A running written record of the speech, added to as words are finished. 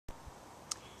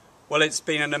Well, it's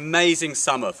been an amazing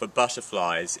summer for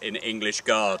butterflies in English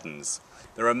gardens.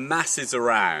 There are masses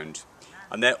around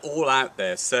and they're all out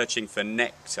there searching for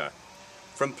nectar.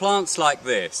 From plants like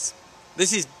this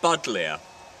is Buddleja.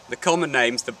 The common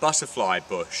name's the butterfly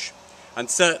bush, and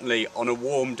certainly on a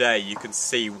warm day you can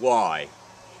see why.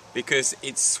 Because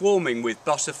it's swarming with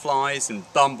butterflies and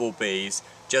bumblebees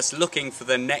just looking for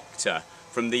the nectar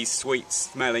from these sweet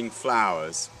smelling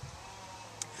flowers.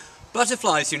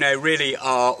 Butterflies, really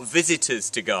are visitors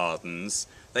to gardens.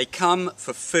 They come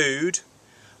for food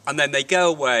and then they go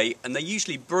away, and they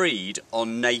usually breed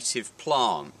on native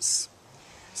plants.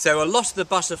 So a lot of the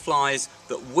butterflies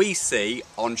that we see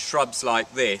on shrubs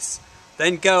like this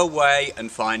then go away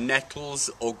and find nettles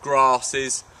or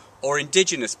grasses or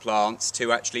indigenous plants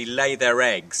to actually lay their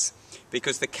eggs,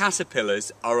 because the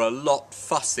caterpillars are a lot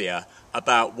fussier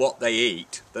about what they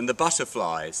eat than the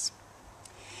butterflies.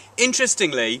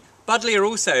 Interestingly, Buddleja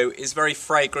also is very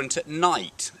fragrant at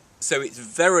night, so it's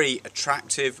very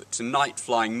attractive to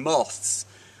night-flying moths,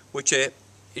 which are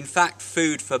in fact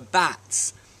food for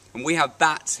bats. And we have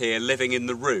bats here living in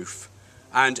the roof,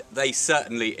 and they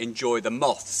certainly enjoy the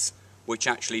moths, which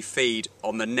actually feed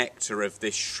on the nectar of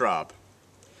this shrub.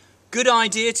 Good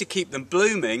idea to keep them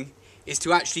blooming is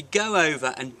to actually go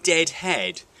over and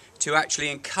deadhead to actually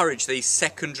encourage these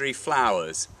secondary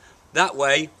flowers. That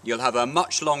way you'll have a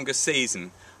much longer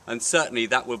season, and certainly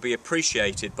that will be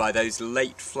appreciated by those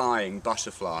late flying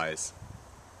butterflies.